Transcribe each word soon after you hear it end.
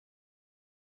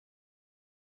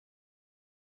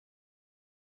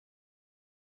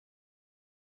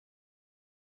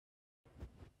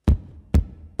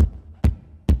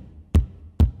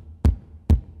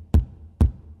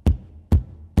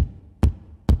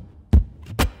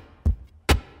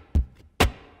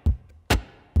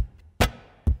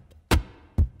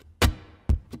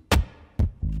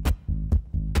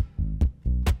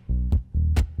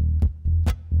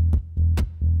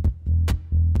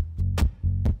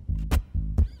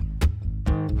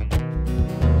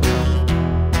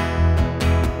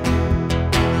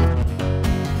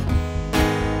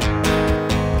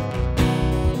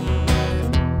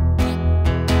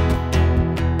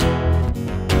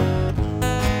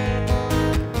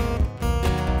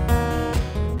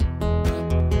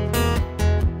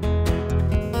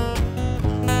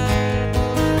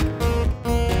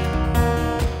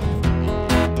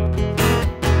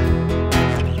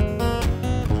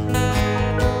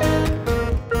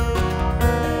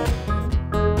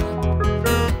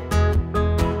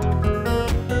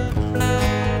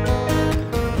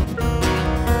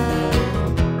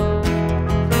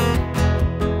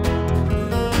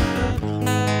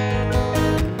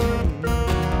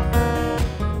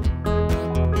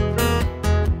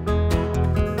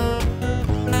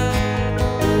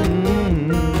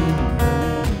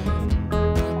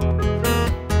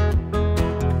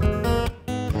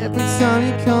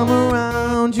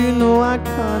around, you know I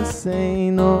can't say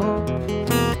no.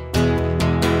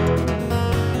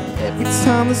 Every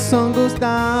time the sun goes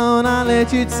down, I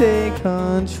let you take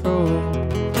control.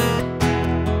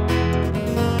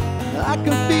 I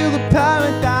can feel the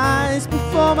paradise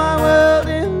before my world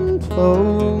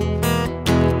implodes.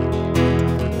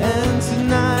 And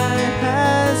tonight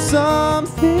has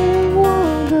something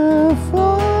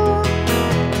wonderful.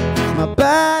 My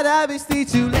bad habits lead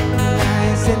to late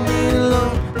nights and being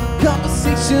alone.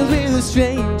 Conversations with a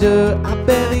stranger I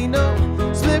barely know.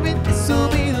 Swearing this will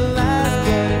be the last,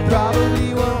 but it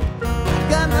probably won't. I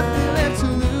got nothing left to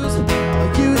lose or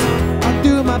use. I'll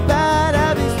do my bad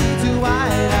habits lead to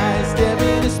wide eyes staring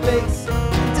into space.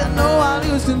 Don't know I'll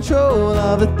lose control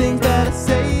of the things that I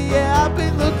say. Yeah, I've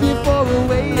been looking for a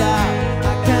way out.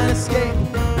 I can't escape.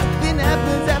 Nothing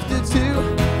happens after two.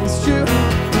 It's true.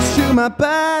 It's true. My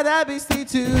bad habits lead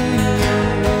to you.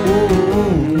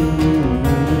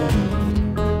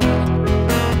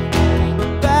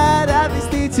 Bad habits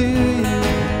lead to you.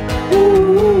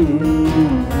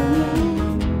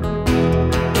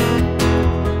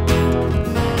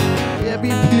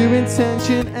 Every pure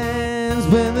intention ends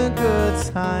when the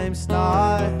good times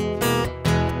start.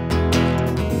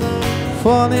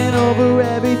 Falling over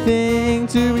everything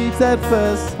to reach that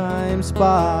first time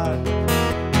spark.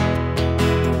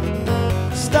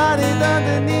 Started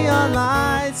under neon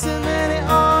lights and then it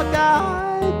all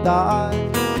got dark.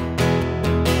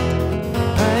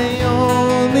 I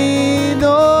only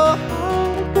know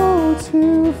how to go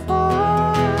too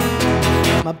far.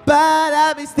 My bad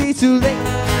habits lead to late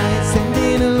nights and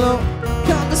being alone.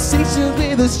 Conversations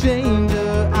with a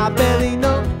stranger I barely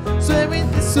know. Swearing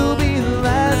this will be the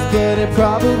last, but it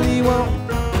probably won't.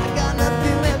 I got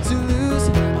nothing left to lose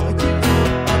or use.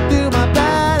 I'll do my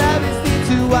bad habits lead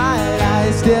to wide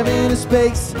eyes staring into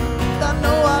space. I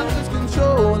know I lose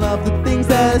control of the things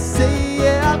that I say.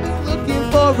 Yeah, I've been looking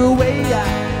for a way out.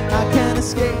 I can't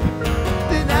escape.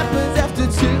 Nothing happens after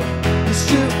two. It's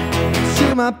true. It's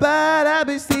true. My bad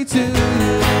habits lead to you.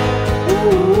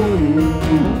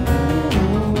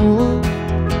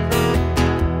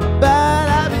 Bad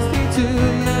habits lead to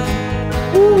you.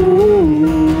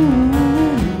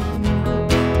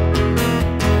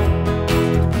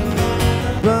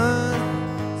 Burn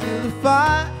till the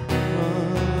fire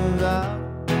runs out.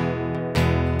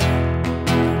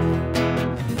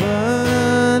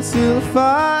 Burn till the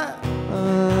fire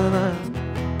runs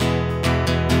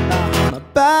out. My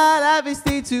bad habits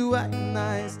lead to white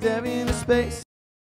nights staring into space.